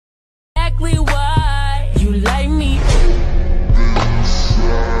exactly why you like me.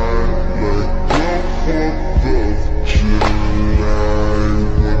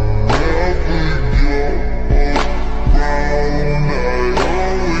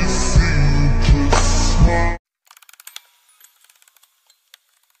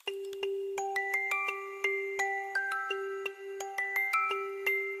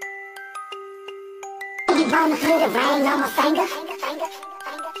 You wanna feel the rain on my finger?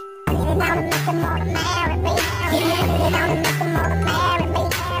 Even now to make them all to marry me. Even now to make them all to marry me.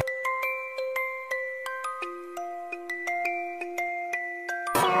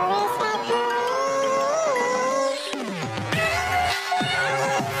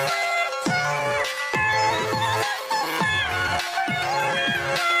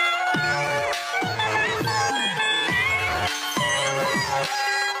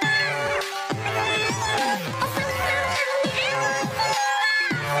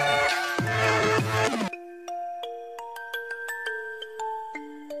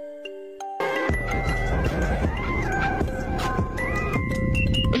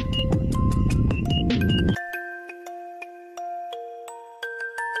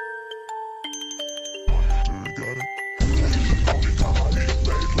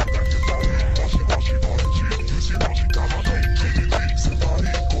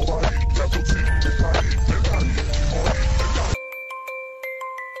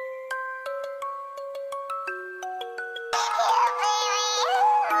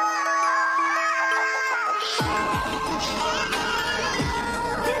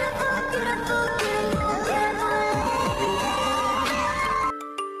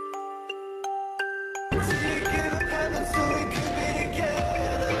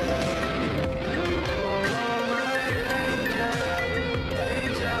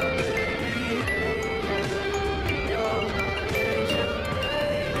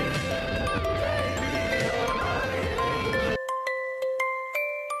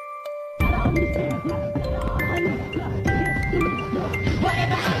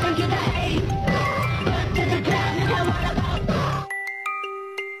 Whatever happened to the hate? To the ground, and what about?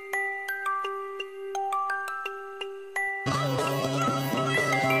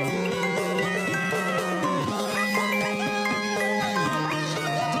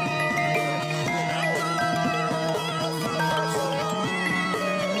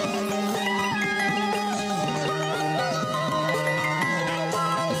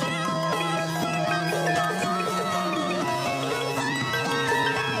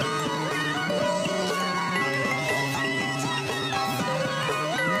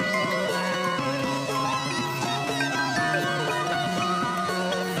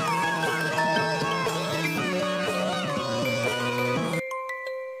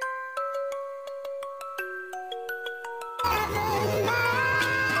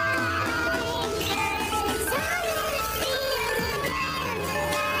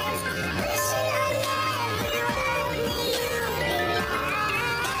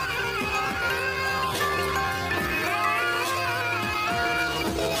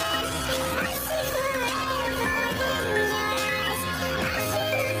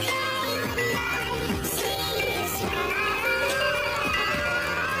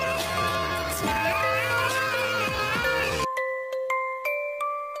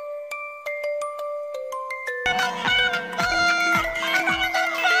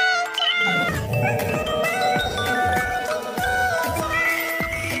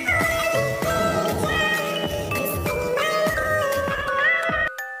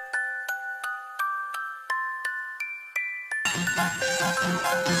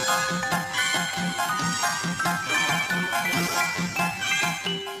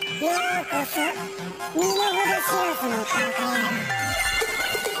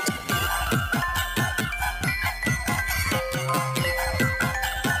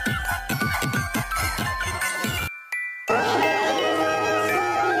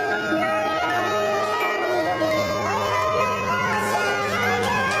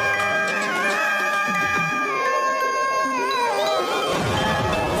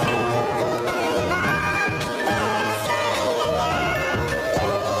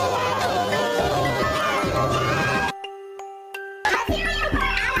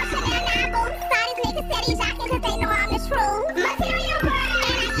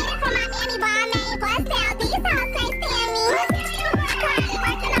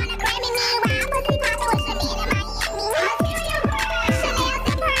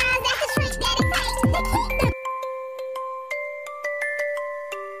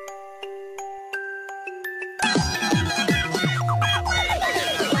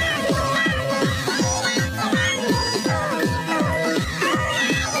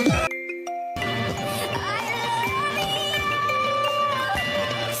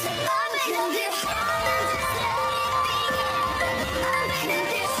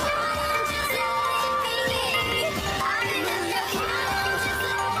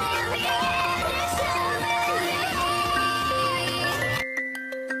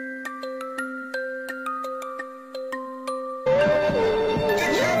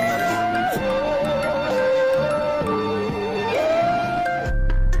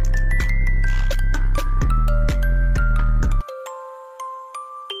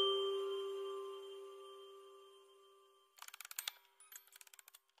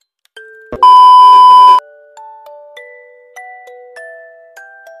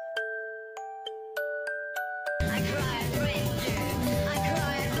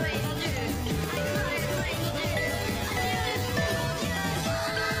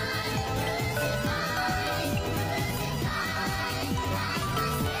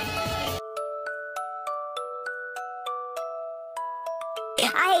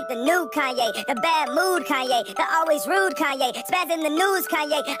 ain't the new Kanye, the bad mood Kanye, the always rude Kanye, spaz in the news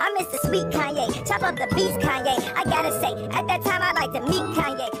Kanye. I miss the sweet Kanye, chop up the beats Kanye. I gotta say, at that time I'd like to meet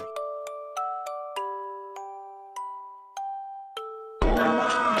Kanye.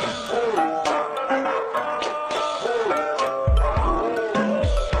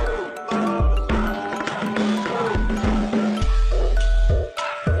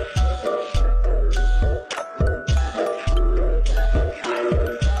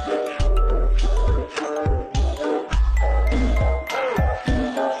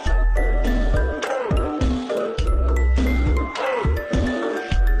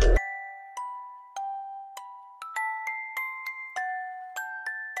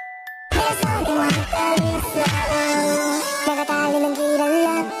 내가 달리는 길은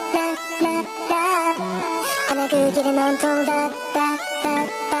love, love, love, love. 어느 그 길은 온통 love, love,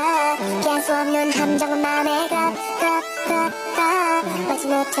 love, love. 피할 수 없는 함정은 맘에 가, 가, 가, 가. 마치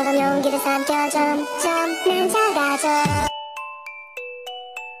노처럼 용기를 삼켜 점점 난 작아져.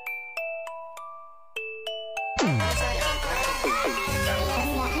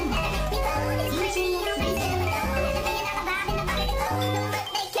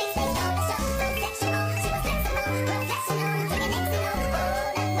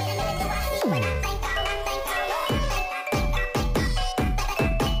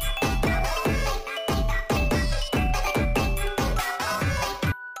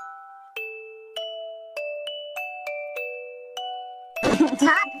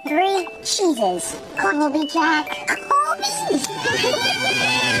 Top 3 cheeses. Colby Jack.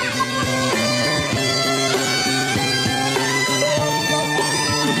 Colby!